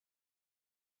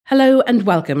Hello and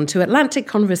welcome to Atlantic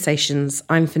Conversations.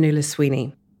 I'm Fionnuala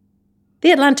Sweeney.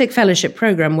 The Atlantic Fellowship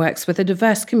Programme works with a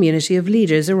diverse community of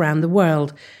leaders around the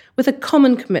world with a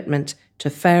common commitment to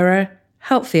fairer,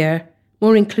 healthier,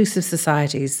 more inclusive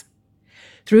societies.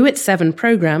 Through its 7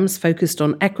 programmes focused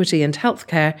on equity and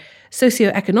healthcare,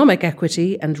 socio-economic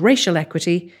equity and racial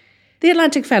equity, the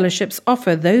Atlantic Fellowships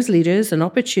offer those leaders an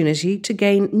opportunity to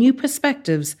gain new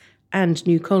perspectives and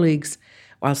new colleagues,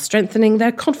 while strengthening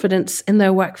their confidence in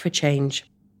their work for change.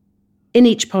 In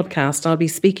each podcast, I'll be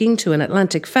speaking to an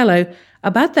Atlantic Fellow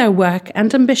about their work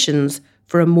and ambitions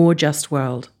for a more just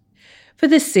world. For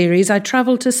this series, I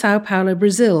travelled to Sao Paulo,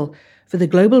 Brazil, for the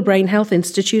Global Brain Health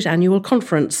Institute annual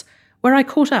conference, where I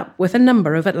caught up with a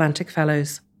number of Atlantic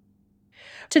Fellows.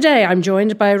 Today, I'm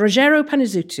joined by Rogério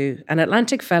Panizuto, an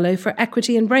Atlantic Fellow for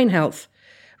Equity and Brain Health.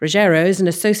 Rogério is an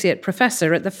associate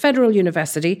professor at the Federal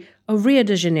University of Rio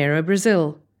de Janeiro,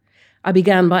 Brazil. I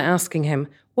began by asking him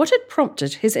what had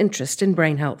prompted his interest in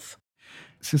brain health.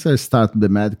 Since I started the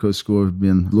medical school, I've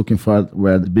been looking for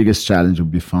where the biggest challenge will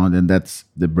be found, and that's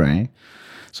the brain.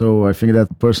 So I think that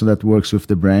the person that works with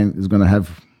the brain is going to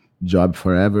have a job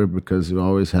forever because you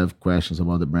always have questions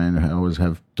about the brain. You always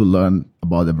have to learn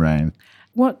about the brain.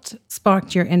 What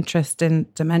sparked your interest in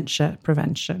dementia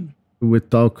prevention? We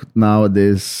talk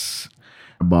nowadays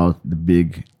about the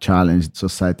big challenge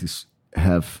societies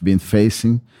have been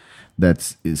facing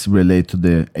that is related to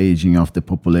the aging of the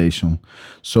population.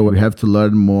 So we have to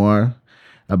learn more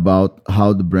about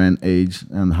how the brain ages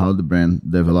and how the brain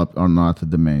develops or not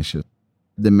dementia.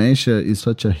 Dementia is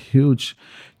such a huge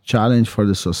challenge for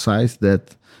the society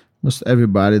that most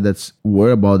everybody that's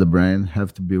worried about the brain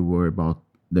have to be worried about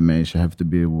dementia, have to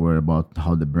be worried about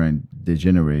how the brain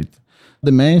degenerates.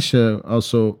 Dementia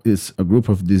also is a group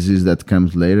of disease that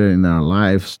comes later in our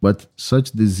lives, but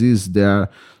such disease, they are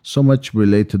so much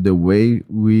related to the way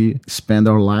we spend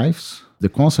our lives, the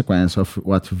consequence of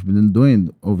what we've been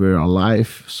doing over our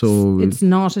life. So it's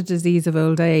not a disease of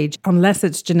old age. Unless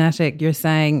it's genetic, you're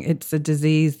saying it's a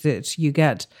disease that you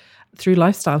get through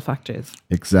lifestyle factors.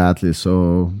 Exactly.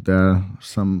 So there are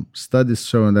some studies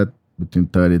showing that between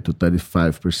 30 to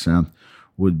 35%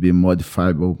 would be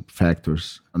modifiable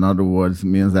factors. In other words, it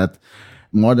means that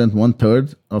more than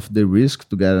 1/3 of the risk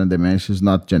to get a dementia is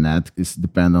not genetic, it's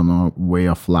dependent on our way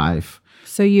of life.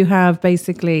 So you have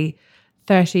basically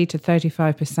 30 to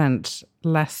 35%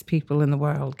 less people in the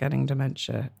world getting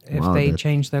dementia if they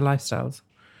change their lifestyles.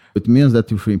 It means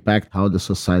that if we impact how the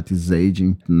society is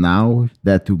aging now,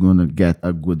 that we're going to get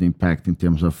a good impact in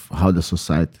terms of how the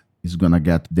society is going to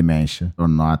get dementia or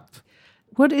not.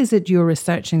 What is it you're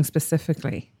researching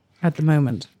specifically at the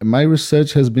moment? My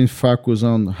research has been focused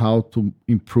on how to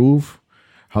improve,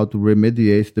 how to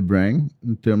remediate the brain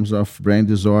in terms of brain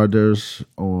disorders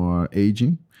or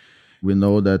aging. We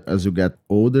know that as you get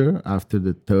older, after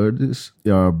the 30s,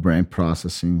 your brain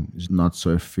processing is not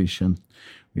so efficient.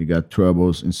 We got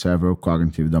troubles in several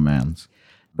cognitive domains.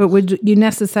 But would you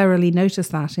necessarily notice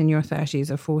that in your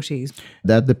 30s or 40s?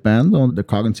 That depends on the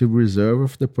cognitive reserve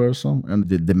of the person and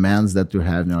the demands that you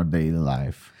have in your daily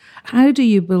life. How do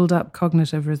you build up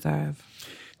cognitive reserve?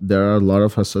 There are a lot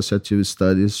of associative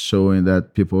studies showing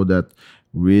that people that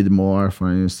read more,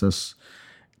 for instance,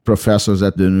 professors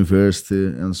at the university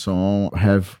and so on,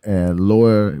 have a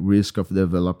lower risk of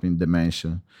developing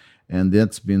dementia. And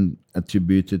that's been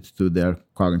attributed to their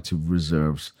cognitive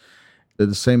reserves. At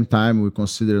the same time, we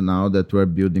consider now that we're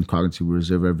building cognitive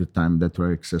reserve every time that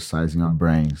we're exercising our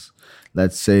brains.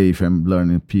 Let's say if I'm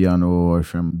learning piano, or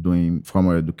if I'm doing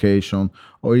formal education,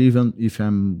 or even if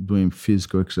I'm doing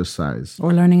physical exercise.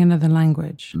 Or learning another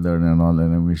language. Learning another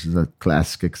language is a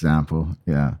classic example,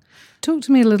 yeah. Talk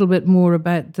to me a little bit more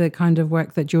about the kind of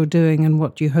work that you're doing and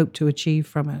what you hope to achieve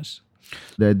from it.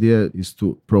 The idea is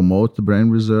to promote the brain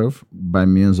reserve by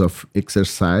means of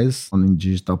exercise on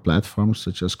digital platforms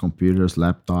such as computers,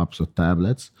 laptops, or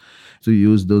tablets, to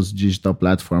use those digital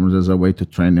platforms as a way to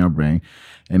train your brain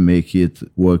and make it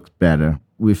work better.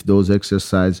 With those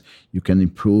exercises, you can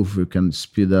improve, you can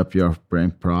speed up your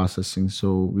brain processing,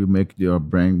 so you make your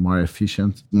brain more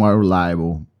efficient, more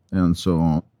reliable, and so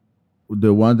on.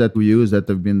 The one that we use that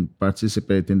have been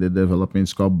participating in the development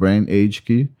is called Brain Age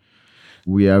Key.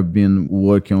 We have been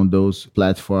working on those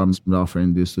platforms,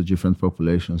 offering this to different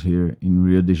populations here in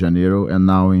Rio de Janeiro and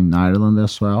now in Ireland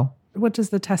as well. What does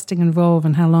the testing involve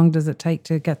and how long does it take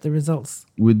to get the results?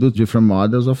 We do different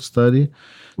models of study.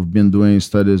 We've been doing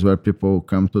studies where people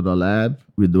come to the lab.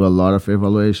 We do a lot of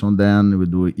evaluation then. We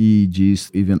do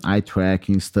EEGs, even eye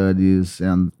tracking studies,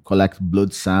 and collect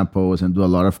blood samples and do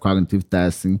a lot of cognitive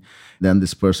testing. Then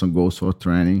this person goes for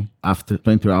training. After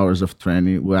 20 hours of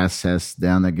training, we assess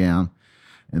them again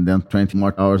and then 20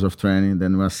 more hours of training,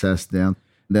 then we assess them.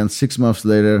 Then 6 months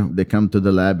later, they come to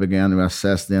the lab again, we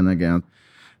assess them again.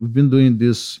 We've been doing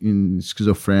this in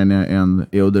schizophrenia and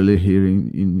elderly here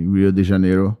in Rio de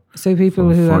Janeiro. So people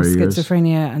who have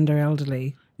schizophrenia and are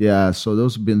elderly. Yeah, so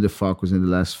those have been the focus in the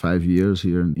last 5 years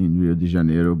here in Rio de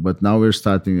Janeiro. But now we're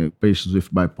starting patients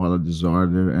with bipolar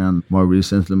disorder and more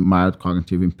recently mild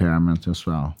cognitive impairment as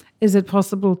well. Is it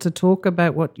possible to talk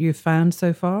about what you've found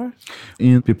so far?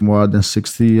 In people more than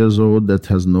 60 years old that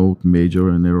has no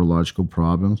major neurological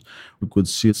problems, we could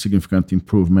see significant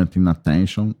improvement in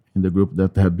attention in the group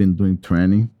that have been doing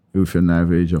training with an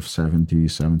average of 70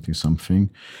 something.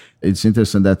 It's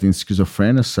interesting that in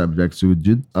schizophrenia subjects, we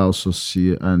did also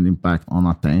see an impact on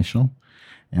attention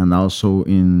and also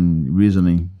in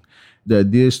reasoning. The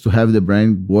idea is to have the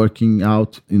brain working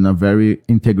out in a very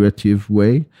integrative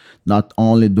way, not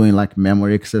only doing like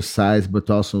memory exercise, but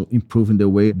also improving the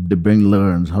way the brain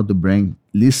learns, how the brain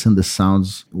listens the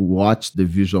sounds, watch the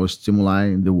visual stimuli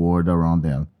in the world around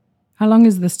them. How long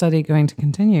is the study going to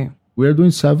continue? We are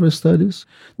doing several studies.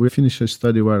 We finished a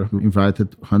study where we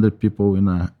invited 100 people in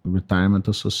a retirement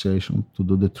association to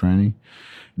do the training.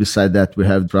 Besides that, we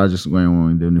have projects going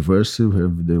on in the university. We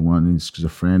have the one in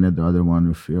schizophrenia, the other one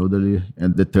with elderly,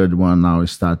 and the third one now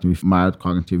is starting with mild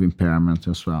cognitive impairment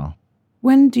as well.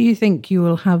 When do you think you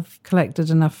will have collected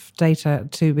enough data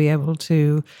to be able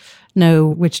to know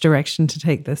which direction to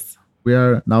take this? We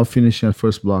are now finishing a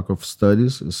first block of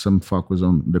studies, some focus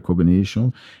on the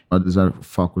cognition, others are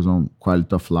focused on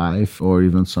quality of life or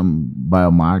even some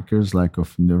biomarkers like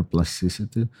of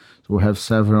neuroplasticity. So we have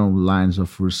several lines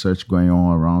of research going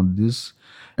on around this.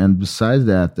 And besides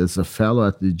that, as a fellow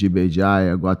at the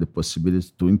GBHI, I got the possibility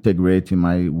to integrate in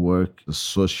my work the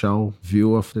social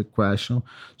view of the question.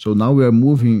 So now we are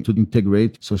moving to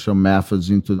integrate social methods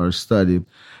into our study.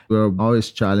 We are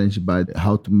always challenged by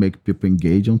how to make people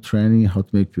engage on training, how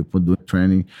to make people do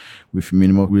training with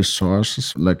minimal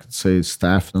resources, like say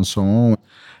staff and so on.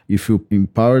 If you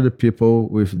empower the people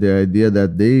with the idea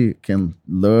that they can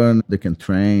learn, they can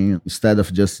train, instead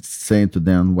of just saying to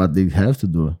them what they have to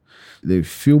do, they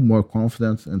feel more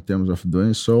confident in terms of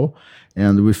doing so.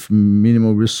 And with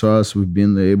minimal resource, we've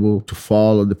been able to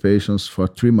follow the patients for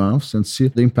 3 months and see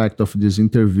the impact of these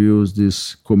interviews,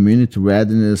 these community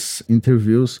readiness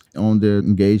interviews on the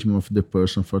engagement of the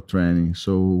person for training.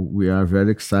 So we are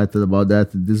very excited about that.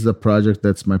 This is a project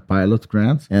that's my pilot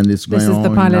grant, and it's going on. This is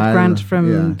the pilot grant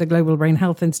from the Global Brain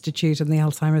Health Institute and the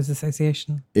Alzheimer's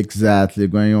Association. Exactly,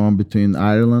 going on between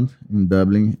Ireland, in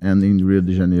Dublin, and in Rio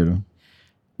de Janeiro.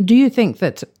 Do you think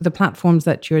that the platforms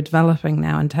that you're developing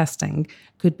now and testing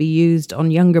could be used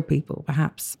on younger people,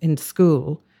 perhaps in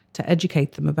school, to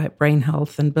educate them about brain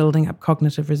health and building up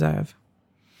cognitive reserve?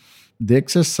 The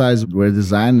exercises were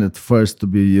designed at first to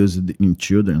be used in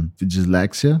children with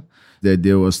dyslexia. The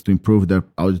idea was to improve their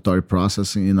auditory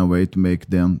processing in a way to make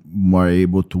them more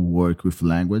able to work with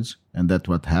language, and that's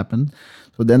what happened.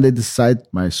 So then they decided,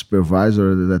 my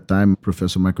supervisor at that time,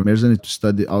 Professor Michael Merzani, to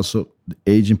study also the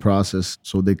aging process.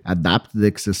 So they adapted the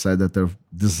exercise that are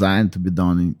designed to be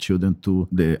done in children to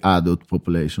the adult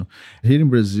population. Here in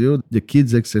Brazil, the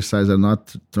kids' exercise are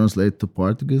not translated to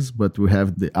Portuguese, but we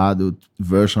have the adult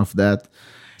version of that.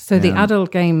 So the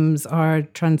adult games are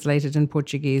translated in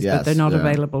Portuguese, but they're not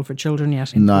available for children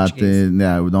yet in Portuguese.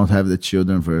 We don't have the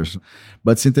children version.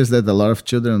 But it's interesting that a lot of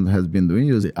children have been doing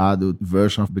the adult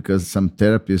version because some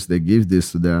therapists, they give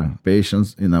this to their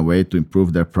patients in a way to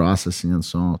improve their processing and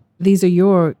so on. These are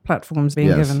your platforms being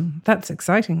given. That's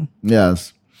exciting.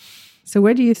 Yes. So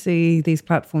where do you see these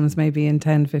platforms maybe in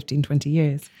 10, 15, 20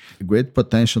 years? A great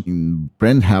potential in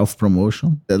brain health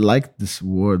promotion. I like this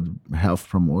word, health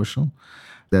promotion.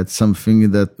 That's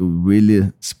something that really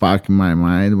sparked my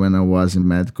mind when I was in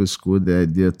medical school, the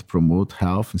idea to promote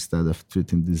health instead of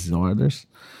treating disorders.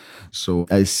 So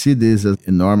I see this as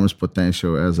enormous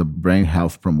potential as a brain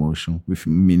health promotion with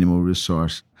minimal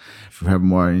resource. If we have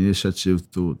more initiatives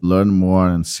to learn more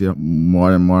and see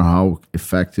more and more how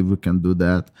effective we can do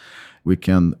that, we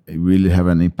can really have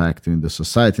an impact in the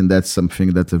society. And that's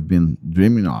something that I've been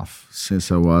dreaming of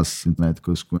since I was in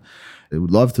medical school. I would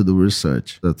love to do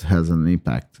research that has an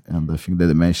impact. And I think that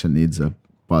dementia needs a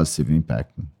positive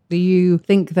impact. Do you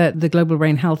think that the Global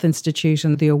Brain Health Institute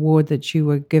and the award that you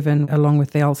were given along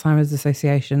with the Alzheimer's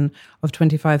Association of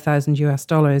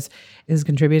 $25,000 is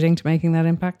contributing to making that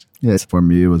impact? Yes, for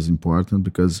me it was important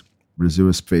because Brazil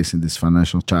is facing this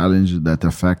financial challenge that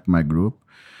affect my group.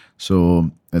 So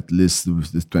at least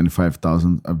with this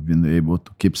 25,000, I've been able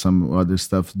to keep some other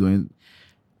stuff doing.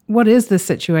 What is the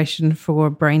situation for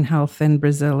brain health in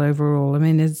Brazil overall? I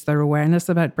mean, is there awareness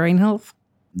about brain health?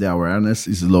 The awareness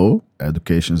is low.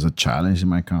 Education is a challenge in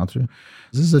my country.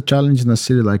 This is a challenge in a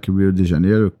city like Rio de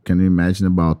Janeiro. Can you imagine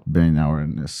about brain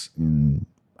awareness in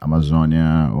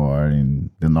Amazonia or in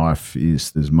the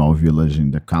Northeast, the small village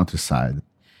in the countryside?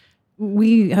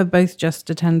 We have both just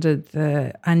attended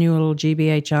the annual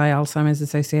GBHI Alzheimer's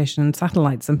Association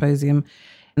Satellite Symposium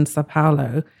in Sao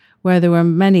Paulo, where there were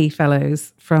many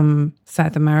fellows from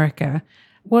South America.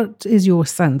 What is your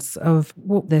sense of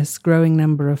what this growing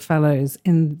number of fellows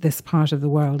in this part of the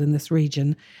world, in this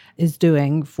region, is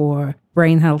doing for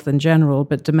brain health in general,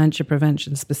 but dementia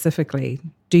prevention specifically?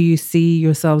 Do you see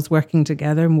yourselves working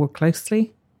together more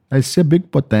closely? I see a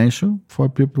big potential for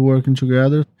people working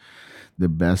together. The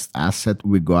best asset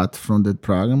we got from that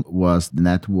program was the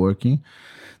networking.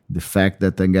 The fact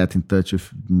that I get in touch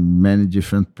with many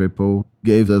different people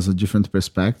gave us a different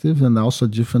perspective and also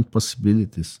different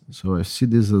possibilities. So I see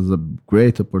this as a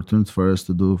great opportunity for us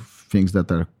to do things that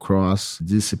are cross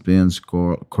disciplines,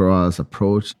 cross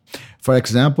approach. For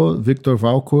example, Victor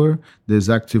Valcour, the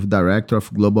executive director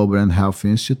of Global Brain Health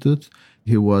Institute,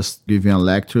 he was giving a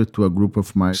lecture to a group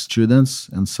of my students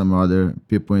and some other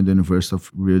people in the University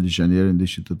of Rio de Janeiro in the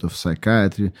Institute of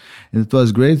Psychiatry. And it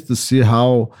was great to see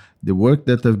how the work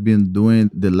that I've been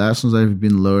doing, the lessons I've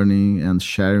been learning and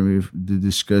sharing with the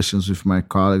discussions with my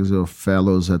colleagues or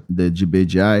fellows at the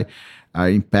GBHI are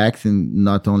impacting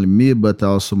not only me, but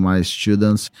also my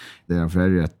students. They are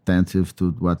very attentive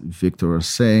to what Victor was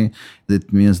saying.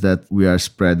 It means that we are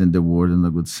spreading the word in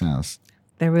a good sense.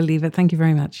 There we'll leave it. Thank you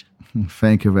very much.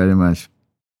 Thank you very much.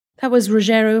 That was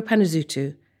Rogério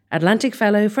Panizuto, Atlantic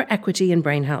Fellow for Equity in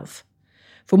Brain Health.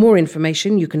 For more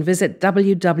information, you can visit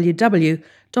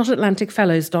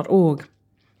www.atlanticfellows.org.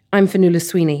 I'm Fionnuala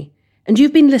Sweeney, and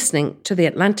you've been listening to the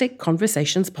Atlantic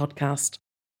Conversations podcast.